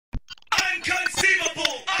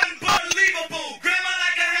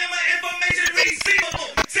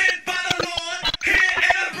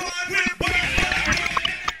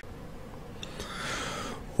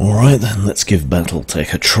Alright then, let's give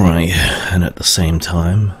Battletech a try, and at the same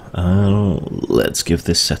time, let's give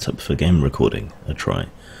this setup for game recording a try.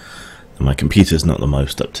 My computer's not the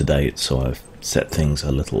most up to date, so I've set things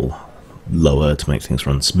a little lower to make things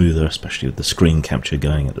run smoother, especially with the screen capture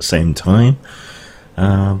going at the same time,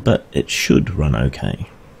 but it should run okay.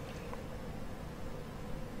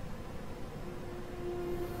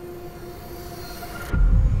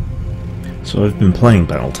 So I've been playing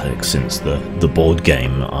Battletech since the board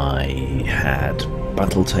game. I had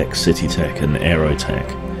Battletech, CityTech and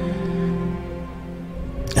Aerotech.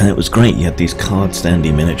 And it was great, you had these card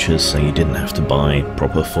standy miniatures, so you didn't have to buy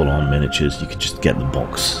proper full-on miniatures, you could just get the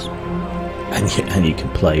box and you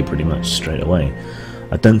could play pretty much straight away.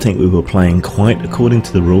 I don't think we were playing quite according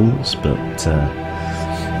to the rules, but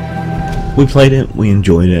we played it, we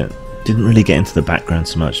enjoyed it, didn't really get into the background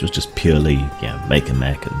so much, it was just purely, yeah, make a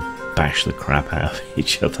mech and bash the crap out of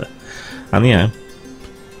each other. And yeah,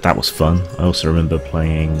 that was fun. I also remember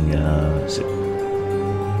playing, is it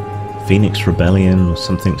Phoenix Rebellion or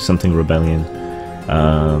something Rebellion?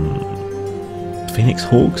 Phoenix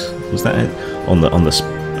Hawks, was that it? On the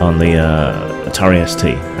Atari ST,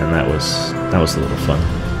 and that was a lot of fun.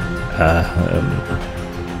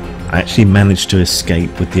 I actually managed to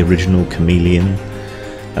escape with the original chameleon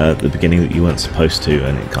at the beginning that you weren't supposed to,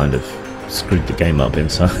 and it kind of screwed the game up in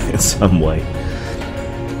some way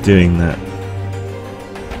doing that.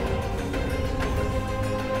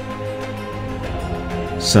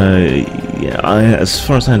 So yeah, as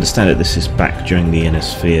far as I understand it, this is back during the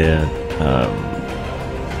Innisphere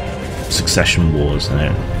succession wars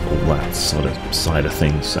and all that sort of side of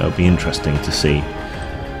things, so it'll be interesting to see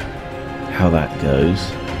how that goes.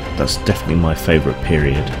 That's definitely my favourite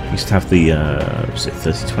period. We used to have the was it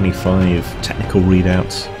 3025 technical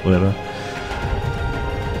readouts, whatever.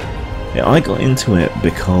 Yeah, I got into it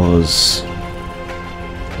because,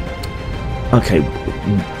 okay,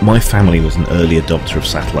 my family was an early adopter of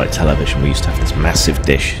satellite television. We used to have this massive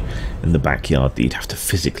dish in the backyard that you'd have to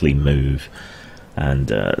physically move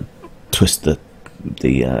and twist the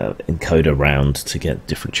encoder round to get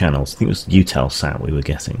different channels. I think it was Eutelsat we were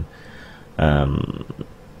getting.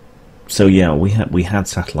 So yeah, we had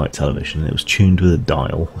satellite television, and it was tuned with a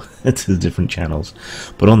dial to the different channels.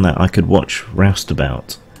 But on that, I could watch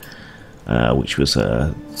Roustabout, which was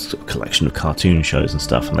a sort of collection of cartoon shows and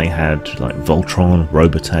stuff, and they had like Voltron,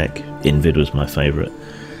 Robotech, Invid was my favourite.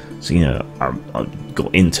 So you know, I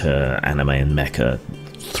got into anime and mecha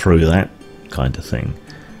through that kind of thing.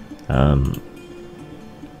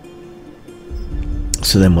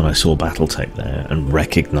 So then when I saw Battletech there and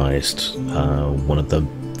recognised one of the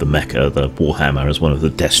mecha, the Warhammer, as one of the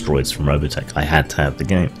Destroids from Robotech, I had to have the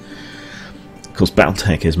game. Of course,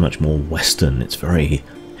 Battletech is much more Western, it's very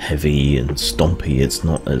heavy and stompy, it's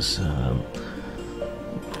not as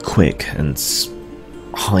quick and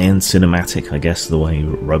high-end cinematic, I guess, the way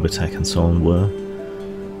Robotech and so on were.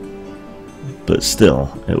 But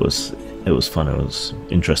still, it was fun, it was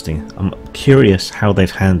interesting. I'm curious how they've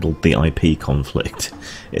handled the IP conflict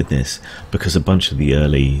in this, because a bunch of the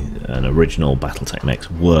early and original Battletech mechs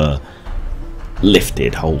were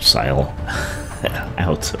lifted wholesale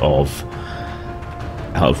out of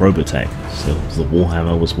Robotech. So the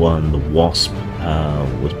Warhammer was one, the Wasp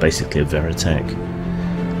was basically a Veritech.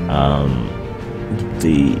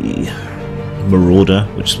 The Marauder,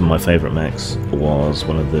 which is my favourite mechs, was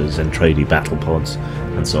one of the Zentradi battle pods,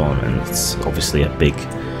 and so on, and it's obviously a big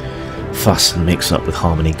fuss and mix up with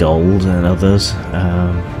Harmony Gold and others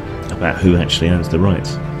about who actually owns the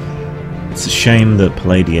rights. It's a shame that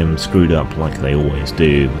Palladium screwed up like they always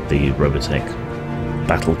do with the Robotech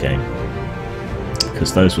battle game,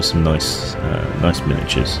 because those were some nice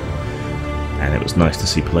miniatures, and it was nice to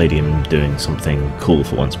see Palladium doing something cool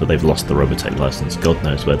for once, but they've lost the Robotech license. God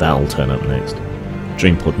knows where that'll turn up next.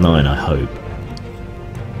 Dreampod 9, I hope.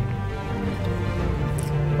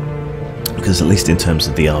 Because at least in terms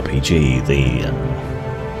of the RPG, the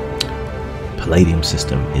Palladium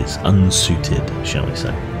system is unsuited, shall we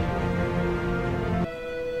say.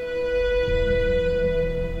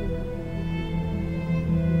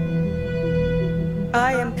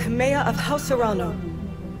 I am Kamea of House Arano,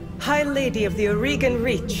 High Lady of the Oregon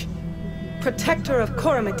Reach, Protector of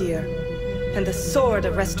Coromadir, and the Sword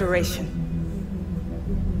of Restoration.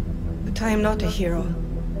 But I am not a hero,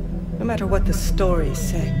 no matter what the stories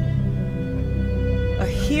say. A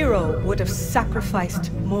hero would have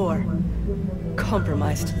sacrificed more,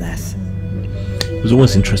 compromised less. It was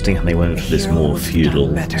always interesting how they went for this more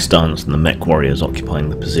feudal stance, and the mech warriors occupying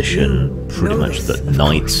the position pretty much that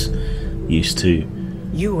knights used to.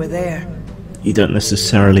 You were there. you don't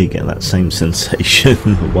necessarily get that same sensation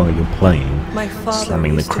while you're playing, My father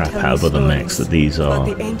slamming the used to crap tell out of me other mechs, that these about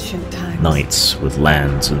are the ancient times, knights with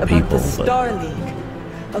lands and about people, the but Star League,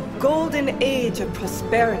 a golden age of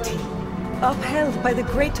prosperity, upheld by the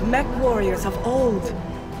great mech warriors of old,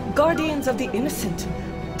 guardians of the innocent,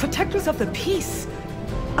 protectors of the peace.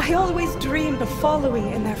 I always dreamed of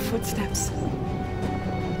following in their footsteps.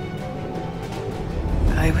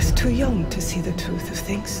 I was too young to see the truth of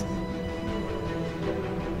things.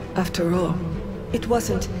 After all, it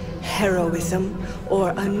wasn't heroism or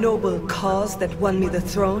a noble cause that won me the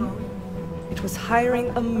throne. It was hiring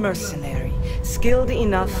a mercenary, skilled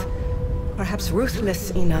enough, perhaps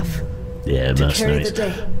ruthless enough, yeah, to carry mercenaries. the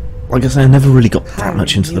day. Like I say, I never really got that Hiring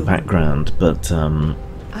much into the you. background, but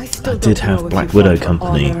I still did don't know have if Black you Widow fought for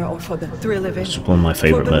Company, honor or for the thrill of it, which is one of my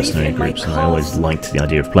favourite for belief mercenary in my groups, and I always cause, liked the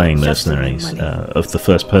idea of playing just in my mercenaries. money. Of the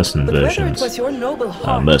first-person but whether it versions, was your noble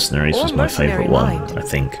heart mercenaries or was my mercenary favourite one, mind, I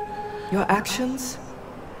think. your actions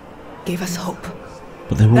gave us hope.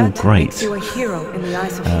 But they were all That great. makes you a hero in the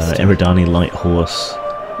eyes of history. Eridani Light Horse,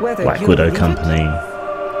 Whether Black you Widow believe Company,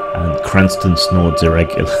 and Cranston Snord's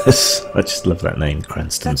Irregulars. I just love that name,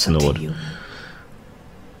 Cranston That's up to Snord. you.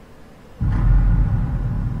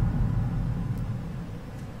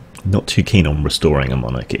 Not too keen on restoring a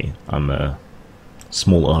monarchy. I'm a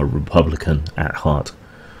small R Republican at heart.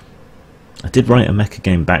 I did write a mecha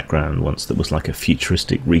game background once that was like a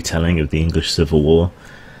futuristic retelling of the English Civil War.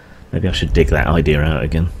 Maybe I should dig that idea out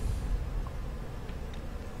again.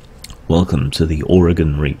 Welcome to the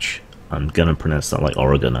Oregon Reach. I'm gonna pronounce that like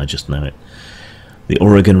Oregon, I just know it. The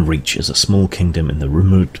Oregon Reach is a small kingdom in the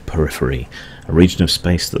remote periphery, a region of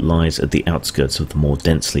space that lies at the outskirts of the more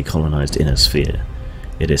densely colonized inner sphere.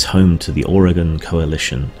 It is home to the Oregon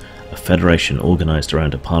Coalition, a federation organized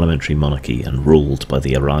around a parliamentary monarchy and ruled by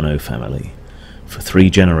the Arano family. For 3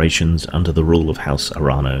 generations under the rule of House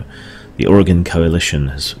Arano, the Oregon Coalition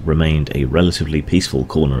has remained a relatively peaceful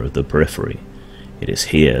corner of the periphery. It is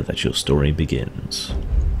here that your story begins.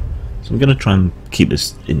 So I'm going to try and keep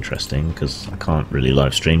this interesting, because I can't really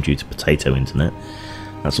live stream due to potato internet.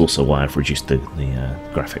 That's also why I've reduced the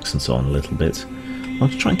graphics and so on a little bit. I'll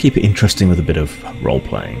try and keep it interesting with a bit of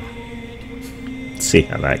role-playing. See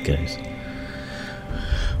how that goes.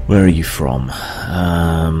 Where are you from?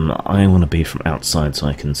 I want to be from outside so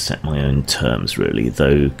I can set my own terms, really,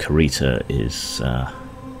 though Karita is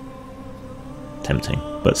tempting,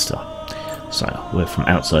 but still. So, we're from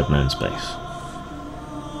outside known space.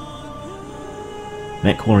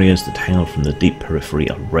 Mech warriors that hail from the deep periphery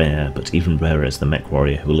are rare, but even rarer is the mech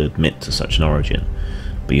warrior who will admit to such an origin.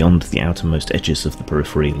 Beyond the outermost edges of the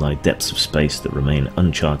periphery lie depths of space that remain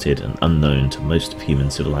uncharted and unknown to most of human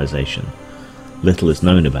civilization. Little is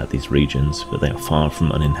known about these regions, but they are far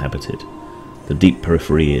from uninhabited. The deep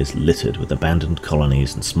periphery is littered with abandoned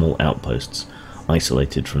colonies and small outposts,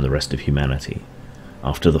 isolated from the rest of humanity.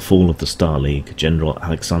 After the fall of the Star League, General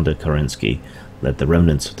Alexander Kerensky led the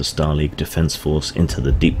remnants of the Star League Defense Force into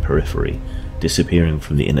the deep periphery, disappearing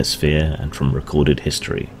from the inner sphere and from recorded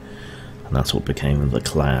history. And that's what became of the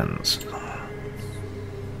clans.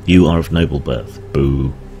 You are of noble birth.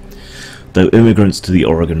 Boo. Though immigrants to the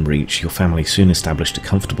Oregon Reach, your family soon established a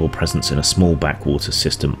comfortable presence in a small backwater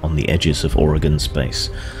system on the edges of Oregon space.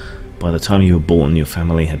 By the time you were born, your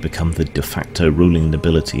family had become the de facto ruling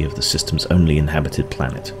nobility of the system's only inhabited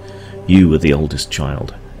planet. You were the oldest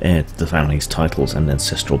child, heir to the family's titles and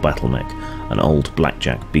ancestral battle mech, an old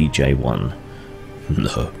blackjack BJ-1.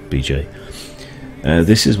 No, BJ.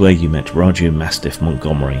 This is where you met Raju Mastiff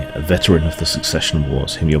Montgomery, a veteran of the Succession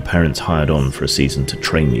Wars, whom your parents hired on for a season to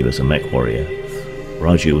train you as a mech warrior.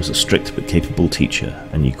 Raju was a strict but capable teacher,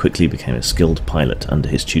 and you quickly became a skilled pilot under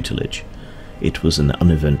his tutelage. It was an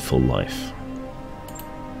uneventful life.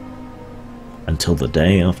 Until the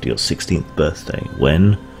day after your 16th birthday,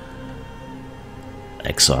 when...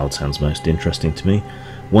 Exiled sounds most interesting to me.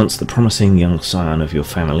 Once the promising young scion of your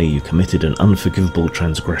family, you committed an unforgivable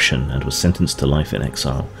transgression and was sentenced to life in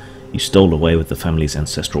exile. You stole away with the family's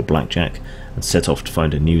ancestral blackjack and set off to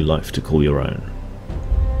find a new life to call your own.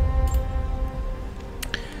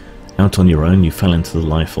 Out on your own, you fell into the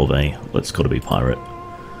life of a, let's gotta be pirate.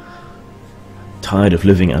 Tired of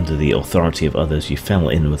living under the authority of others, you fell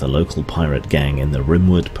in with a local pirate gang in the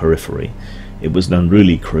Rimwood periphery. It was an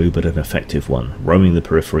unruly crew, but an effective one. Roaming the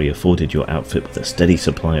periphery afforded your outfit with a steady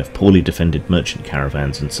supply of poorly defended merchant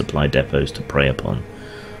caravans and supply depots to prey upon.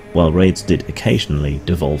 While raids did occasionally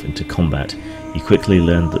devolve into combat, you quickly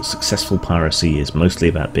learned that successful piracy is mostly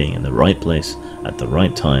about being in the right place at the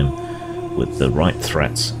right time, with the right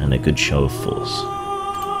threats and a good show of force.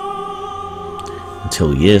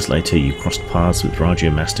 until years later you crossed paths with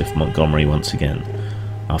Raju Mastiff Montgomery once again.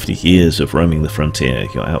 After years of roaming the frontier,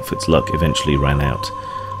 your outfit's luck eventually ran out,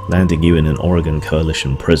 landing you in an Oregon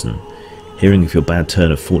Coalition prison. Hearing of your bad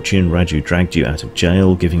turn of fortune, Raju dragged you out of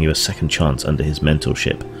jail, giving you a second chance under his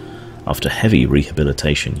mentorship. After heavy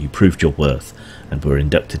rehabilitation, you proved your worth and were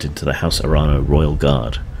inducted into the House Arano Royal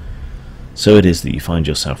Guard. So it is that you find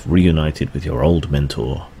yourself reunited with your old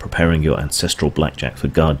mentor, preparing your ancestral blackjack for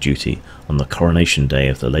guard duty on the coronation day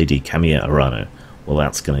of the Lady Kamiya Arano. Well,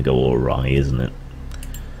 that's going to go all awry, isn't it?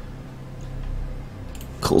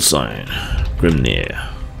 Call sign, Grimnir,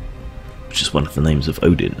 which is one of the names of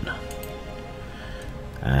Odin.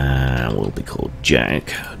 And we'll be called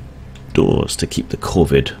Jack. Doors to keep the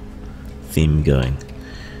Corvid theme going.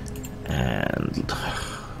 And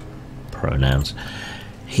pronouns.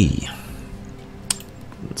 He.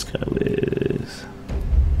 Let's go with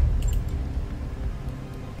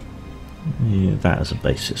that as a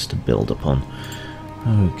basis to build upon.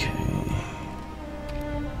 Okay.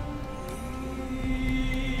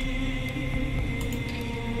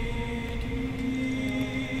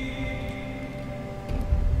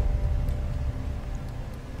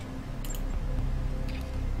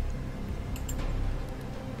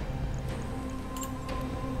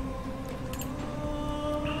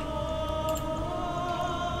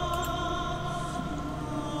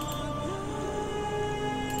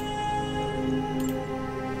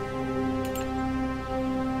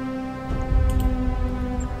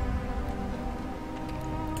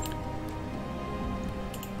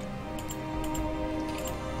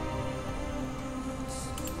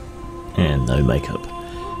 And no makeup.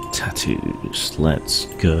 Tattoos. Let's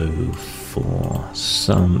go for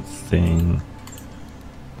something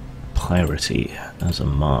piratey as a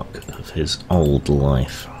mark of his old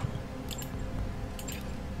life.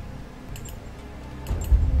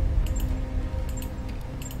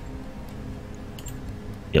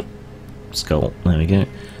 Yep. Skull. There we go.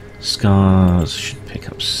 Scars should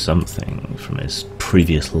pick up something from his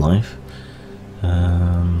previous life.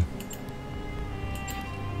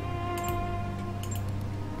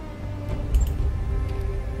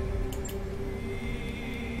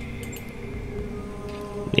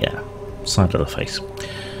 Yeah, side of the face.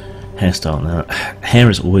 Hairstyle now. Hair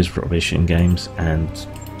is always rubbish in games, and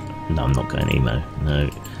no, I'm not going emo. No,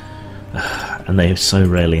 and they so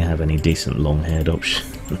rarely have any decent long-haired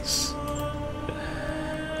options.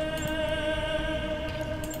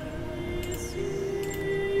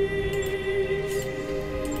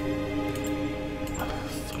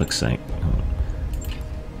 For fuck's sake.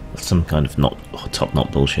 Some kind of top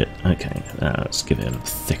knot bullshit. Okay, let's give him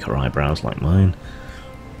thicker eyebrows like mine.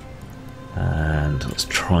 And let's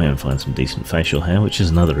try and find some decent facial hair, which is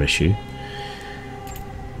another issue.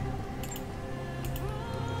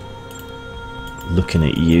 Looking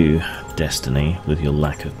at you, Destiny, with your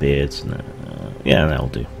lack of beards. Yeah, that'll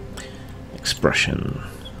do. Expression.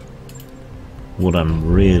 What I'm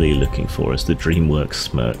really looking for is the DreamWorks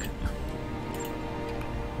smirk.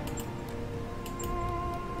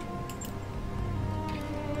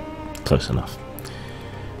 Close enough.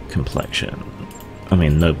 Complexion. I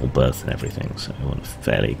mean, noble birth and everything, so I want a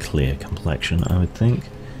fairly clear complexion, I would think.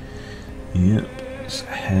 Yep. It's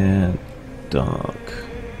hair dark.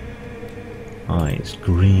 Eyes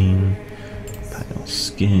green. Pale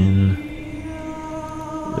skin.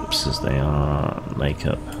 Lips as they are.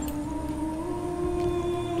 Makeup.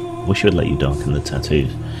 Wish I'd let you darken the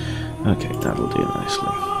tattoos. Okay, that'll do nicely.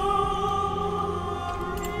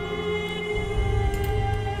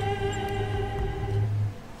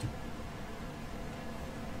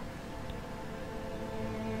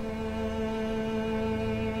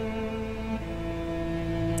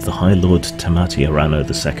 The High Lord Tamati Arano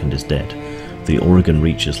II is dead. The Oregon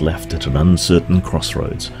Reach is left at an uncertain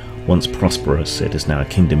crossroads. Once prosperous, it is now a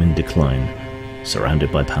kingdom in decline,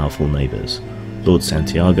 surrounded by powerful neighbours. Lord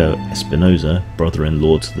Santiago Espinosa,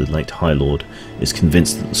 brother-in-law to the late High Lord, is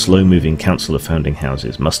convinced that the slow-moving Council of Founding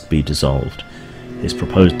Houses must be dissolved. His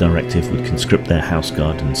proposed directive would conscript their house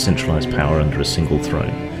guard and centralise power under a single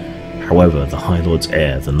throne. However, the High Lord's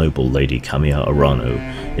heir, the noble Lady Kamiya Arano,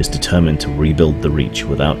 is determined to rebuild the Reach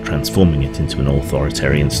without transforming it into an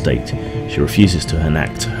authoritarian state. She refuses to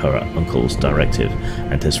enact her uncle's directive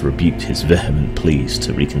and has rebuked his vehement pleas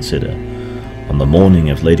to reconsider. On the morning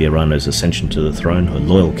of Lady Arano's ascension to the throne, her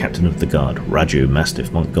loyal captain of the guard, Raju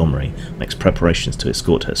Mastiff Montgomery, makes preparations to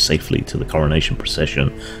escort her safely to the coronation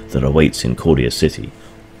procession that awaits in Cordia City.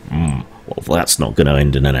 Well, that's not going to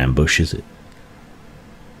end in an ambush, is it?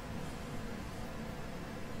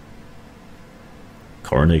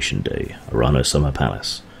 Coronation Day, Arano Summer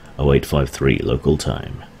Palace, 0853 local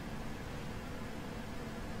time.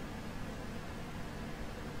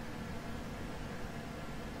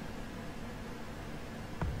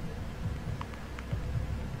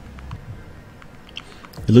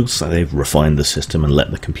 It looks like they've refined the system and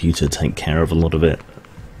let the computer take care of a lot of it.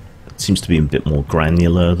 It seems to be a bit more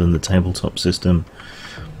granular than the tabletop system,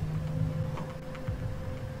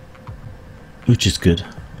 which is good.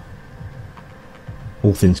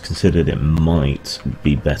 All things considered, it might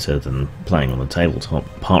be better than playing on the tabletop,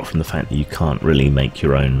 apart from the fact that you can't really make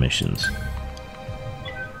your own missions.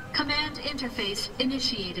 Command interface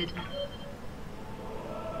initiated.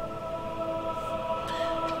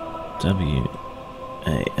 WASD.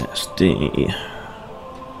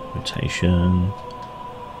 Rotation.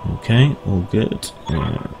 Okay, all good.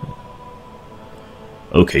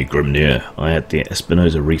 Okay, Grimnir, I had the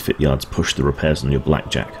Espinosa refit yards push the repairs on your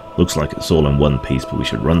Blackjack. Looks like it's all in one piece, but we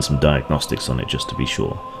should run some diagnostics on it just to be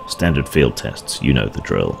sure. Standard field tests, you know the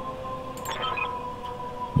drill.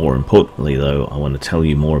 More importantly though, I want to tell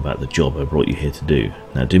you more about the job I brought you here to do.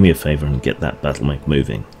 Now do me a favour and get that Battletech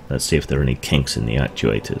moving. Let's see if there are any kinks in the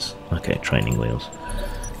actuators. Okay, training wheels.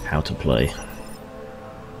 How to play.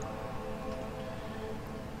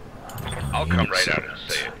 I'll come right out and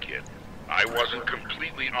say it, kid. I wasn't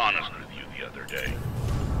completely honest with you the other day.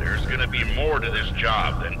 There's gonna be more to this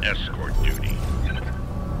job than escort duty.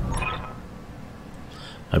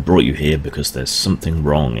 I brought you here because there's something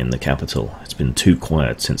wrong in the capital. It's been too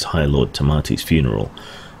quiet since High Lord Tamati's funeral,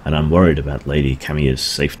 and I'm worried about Lady Camilla's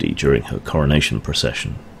safety during her coronation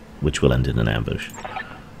procession, which will end in an ambush.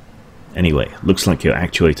 Anyway, looks like your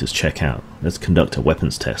actuators check out. Let's conduct a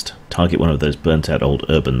weapons test. Target one of those burnt-out old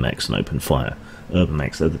urban mechs and open fire. Urban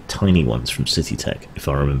mechs, they're the tiny ones from Tech, if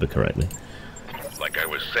I remember correctly. Like I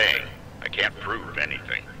was saying, I can't prove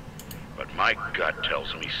anything, but my gut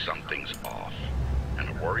tells me something's off, and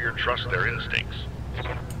a warrior trusts their instincts.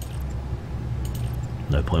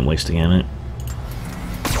 No point wasting ammo.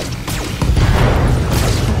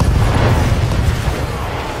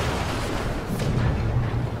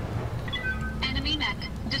 Enemy mech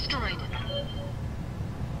destroyed.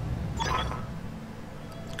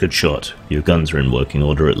 Good shot. Your guns are in working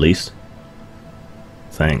order at least.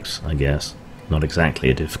 Thanks, I guess. Not exactly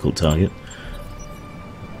a difficult target.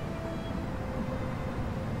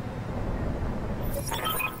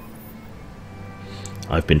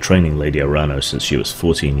 I've been training Lady Arano since she was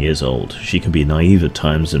 14 years old. She can be naive at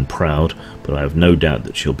times and proud, but I have no doubt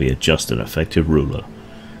that she'll be a just and effective ruler.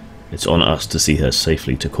 It's on us to see her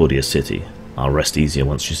safely to Cordia City. I'll rest easier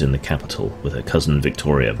once she's in the capital, with her cousin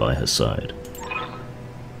Victoria by her side.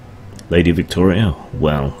 Lady Victoria?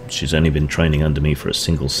 Well, she's only been training under me for a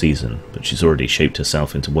single season, but she's already shaped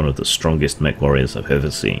herself into one of the strongest mech warriors I've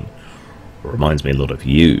ever seen. Reminds me a lot of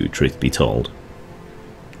you, truth be told.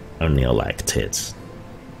 Only I lack tits.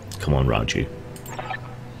 Come on, Raju.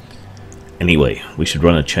 Anyway, we should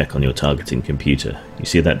run a check on your targeting computer. You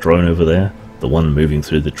see that drone over there? The one moving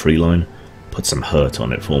through the tree line? Put some hurt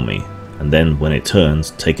on it for me, and then when it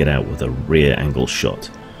turns, take it out with a rear angle shot.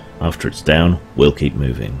 After it's down, we'll keep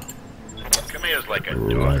moving. Like a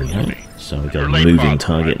Right, so we got a moving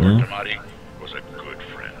target now. Was a good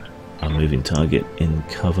friend. A moving target in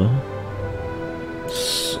cover.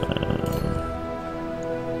 So,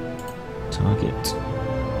 target.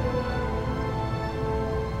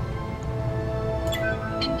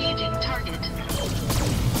 Engaging target.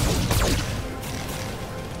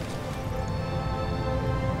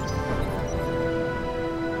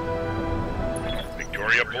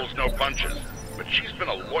 Victoria pulls no punches, but she's been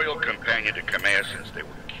a loyal companion to Kamea since they were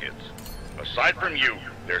kids. Aside from you,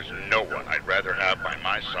 there's no one I'd rather have by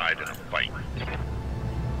my side in a fight.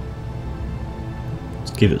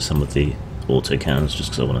 Let's give it some of the autocannons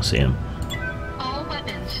just because I want to see them. All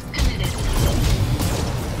weapons committed.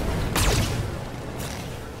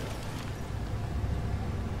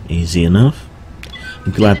 Easy enough.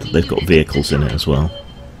 I'm glad that they've got vehicles in it as well.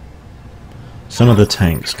 Some of the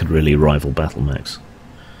tanks could really rival battle mechs.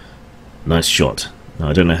 Nice shot. Now,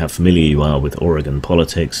 I don't know how familiar you are with Oregon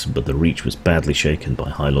politics, but the Reach was badly shaken by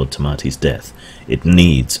High Lord Tamati's death. It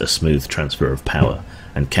needs a smooth transfer of power,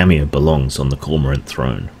 and Cameo belongs on the Cormorant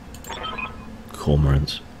throne.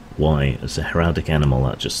 Cormorant? Why? As a heraldic animal,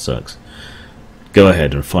 that just sucks. Go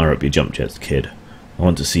ahead and fire up your jump jets, kid. I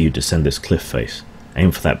want to see you descend this cliff face.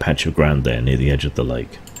 Aim for that patch of ground there near the edge of the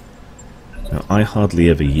lake. Now, I hardly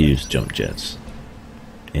ever use jump jets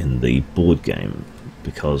in the board game,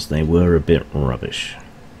 because they were a bit rubbish.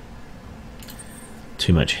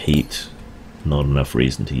 Too much heat, not enough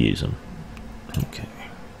reason to use them. Okay.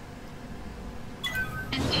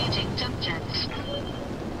 Engaging jump jets.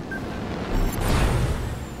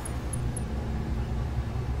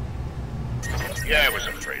 Yeah, I was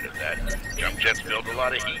afraid of that. Jump jets build a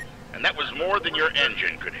lot of heat, and that was more than your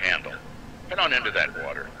engine could handle. Head on into that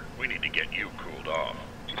water. We need to get you cooled off.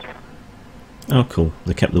 Oh cool,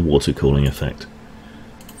 they kept the water cooling effect.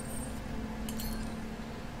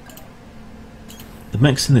 The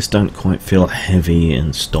mechs in this don't quite feel heavy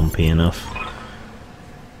and stompy enough.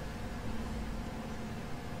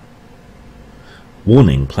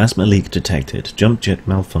 Warning, plasma leak detected, jump jet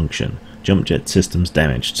malfunction, jump jet systems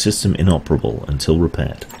damaged, system inoperable until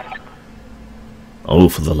repaired. Oh,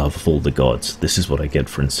 for the love of all the gods, this is what I get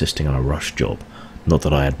for insisting on a rush job. Not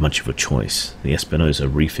that I had much of a choice. The Espinosa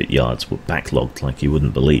refit yards were backlogged like you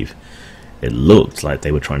wouldn't believe. It looked like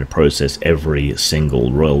they were trying to process every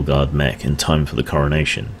single Royal Guard mech in time for the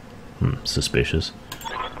coronation. Suspicious.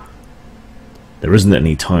 There isn't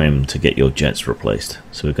any time to get your jets replaced,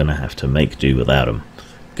 so we're going to have to make do without them.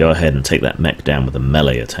 Go ahead and take that mech down with a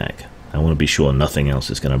melee attack. I want to be sure nothing else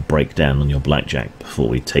is going to break down on your blackjack before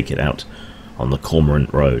we take it out on the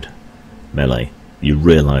Cormorant Road. Melee, you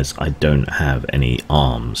realise I don't have any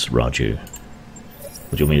arms, Raju.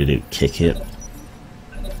 What do you want me to do, kick it?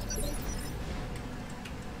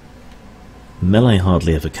 Melee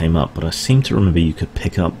hardly ever came up, but I seem to remember you could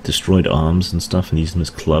pick up destroyed arms and stuff and use them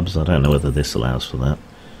as clubs. I don't know whether this allows for that.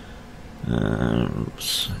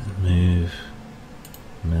 Move,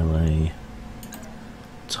 melee,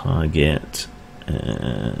 target,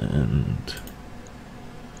 and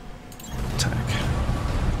attack.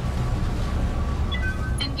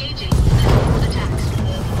 Engaging missile attacks.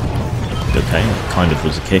 Okay, that kind of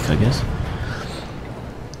was a kick, I guess.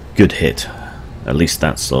 Good hit. At least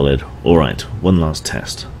that's solid. Alright, one last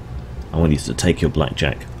test. I want you to take your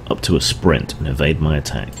blackjack up to a sprint and evade my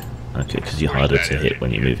attack. Okay, because you're harder to hit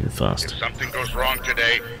when you're moving fast. If something goes wrong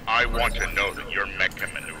today, I want to know that your mech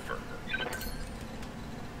can maneuver.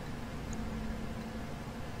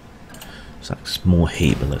 So that's more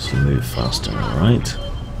heat, but lets you move faster, alright?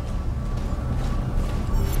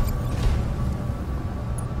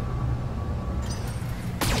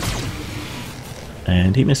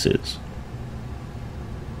 And he misses.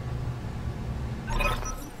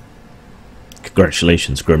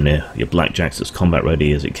 Congratulations, Grimnir. Your blackjack's as combat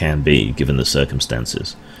ready as it can be, given the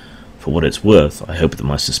circumstances. For what it's worth, I hope that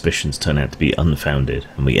my suspicions turn out to be unfounded,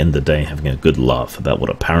 and we end the day having a good laugh about what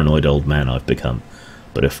a paranoid old man I've become.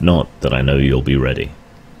 But if not, then I know you'll be ready.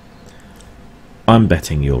 I'm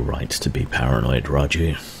betting you're right to be paranoid,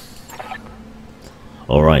 Raju.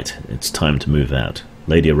 Alright, it's time to move out.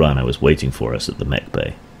 Lady Arano is waiting for us at the mech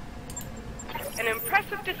bay. An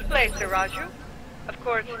impressive display, Sir Raju. Of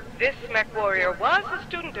course, this mech warrior was a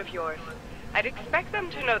student of yours. I'd expect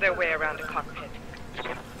them to know their way around a cockpit.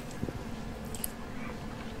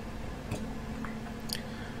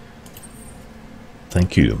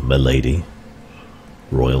 Thank you, milady.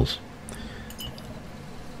 Royals.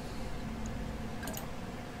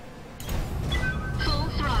 Full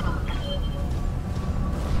throttle.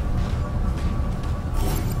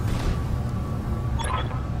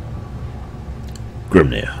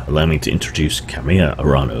 Grimnir, allow me to introduce Camilla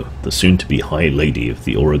Arano, the soon-to-be High Lady of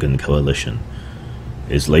the Oregon Coalition.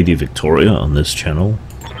 Is Lady Victoria on this channel?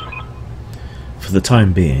 For the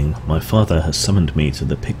time being, my father has summoned me to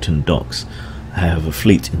the Picton docks. I have a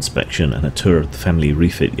fleet inspection and a tour of the family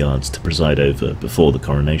refit yards to preside over before the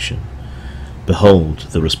coronation. Behold,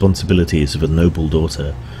 the responsibilities of a noble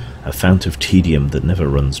daughter, a fount of tedium that never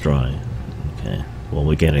runs dry. Okay, well,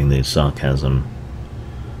 we're getting the sarcasm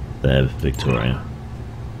there, Victoria.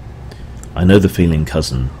 I know the feeling,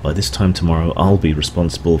 cousin. By this time tomorrow, I'll be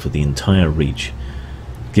responsible for the entire reach.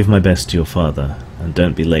 Give my best to your father, and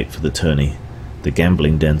don't be late for the tourney. The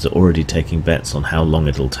gambling dens are already taking bets on how long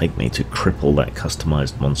it'll take me to cripple that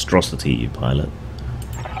customized monstrosity you pilot.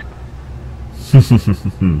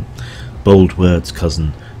 Bold words,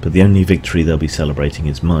 cousin, but the only victory they'll be celebrating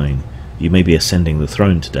is mine. You may be ascending the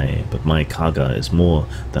throne today, but my Kaga is more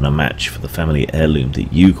than a match for the family heirloom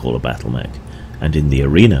that you call a battle mech, and in the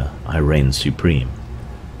arena I reign supreme.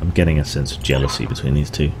 I'm getting a sense of jealousy between these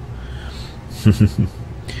two.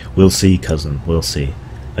 We'll see, cousin, we'll see.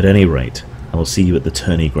 At any rate, I will see you at the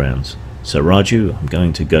tourney grounds. So Raju, I'm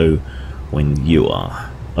going to go when you are,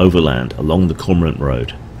 overland along the Cormorant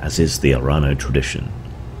Road, as is the Arano tradition.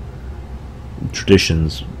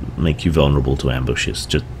 Traditions make you vulnerable to ambushes,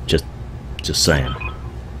 just saying.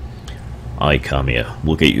 Aye, Camilla,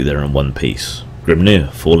 we'll get you there in one piece.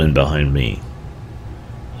 Grimnir, fall in behind me.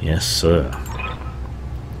 Yes, sir.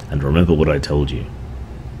 And remember what I told you.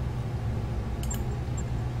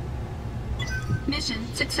 Mission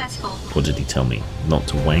successful. What did he tell me? Not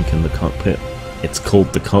to wank in the cockpit? It's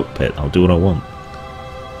called the cockpit. I'll do what I want.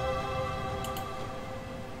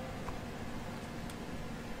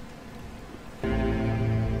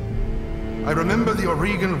 I remember the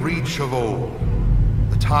Oregon Reach of old,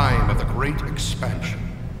 the time of the Great Expansion.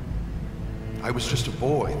 I was just a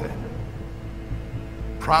boy then.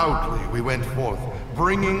 Proudly we went forth,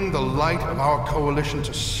 bringing the light of our coalition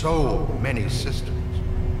to so many systems.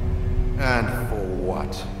 And for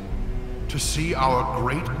what? To see our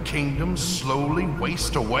great kingdom slowly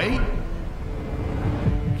waste away?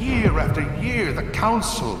 Year after year, the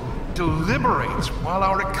Council deliberates while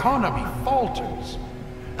our economy falters,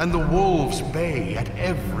 and the wolves bay at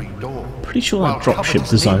every door. Pretty sure that dropship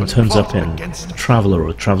design turns up in Traveller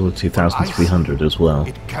or Traveller 2300 as well.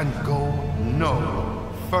 It can go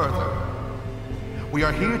no further. We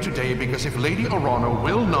are here today because if Lady Orana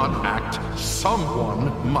will not act,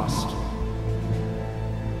 someone must.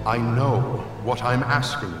 I know what I'm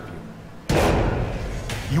asking of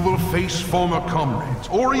you. You will face former comrades,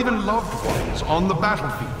 or even loved ones, on the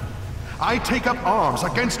battlefield. I take up arms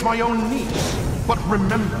against my own niece. But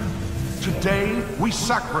remember, today we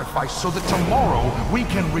sacrifice so that tomorrow we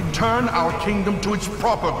can return our kingdom to its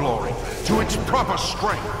proper glory, to its proper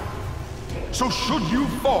strength. So should you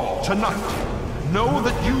fall tonight, know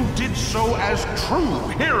that you did so as true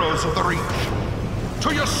heroes of the Reach.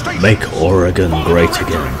 To your station! Make Oregon great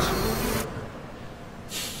again.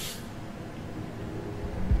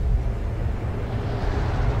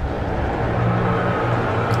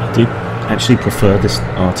 I do actually prefer this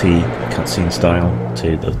RT cutscene style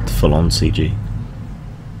to the full-on CG.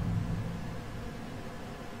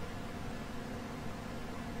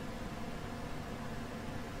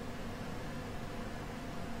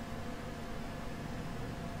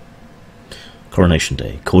 Coronation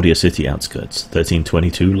Day, Cordia City outskirts,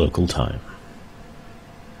 1322 local time.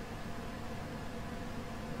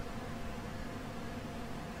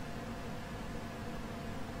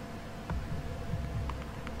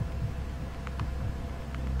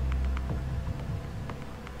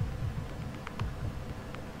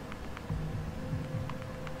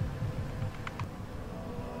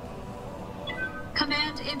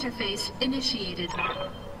 Command interface initiated.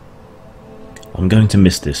 I'm going to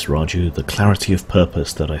miss this, Raju, the clarity of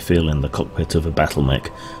purpose that I feel in the cockpit of a battle mech,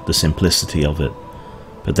 the simplicity of it.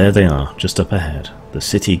 But there they are, just up ahead, the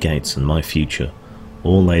city gates and my future,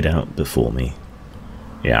 all laid out before me.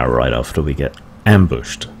 Yeah, right after we get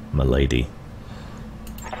ambushed, my lady.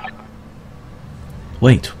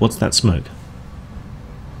 Wait, what's that smoke?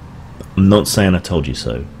 I'm not saying I told you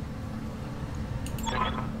so.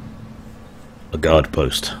 A guard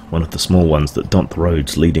post, one of the small ones that dot the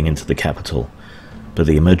roads leading into the capital. But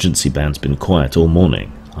the emergency band's been quiet all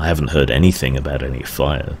morning. I haven't heard anything about any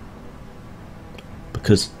fire.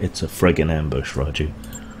 Because it's a friggin' ambush, Raju.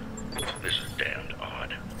 This is damned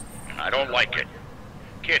odd. And I don't like it.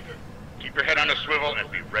 Kid, keep your head on a swivel and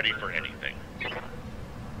be ready for anything.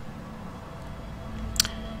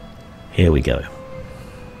 Here we go.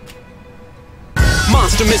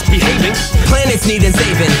 Monster misbehaving, planets needing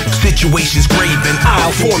saving, situations graven,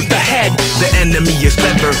 I'll form the head. The enemy is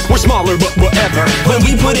clever, we're smaller but whatever. When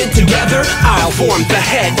we put it together, I'll form the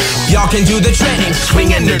head. Y'all can do the treading,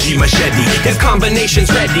 swing energy machete. If combination's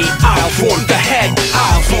ready, I'll form the head.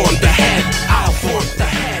 I'll form the head. I'll form the head.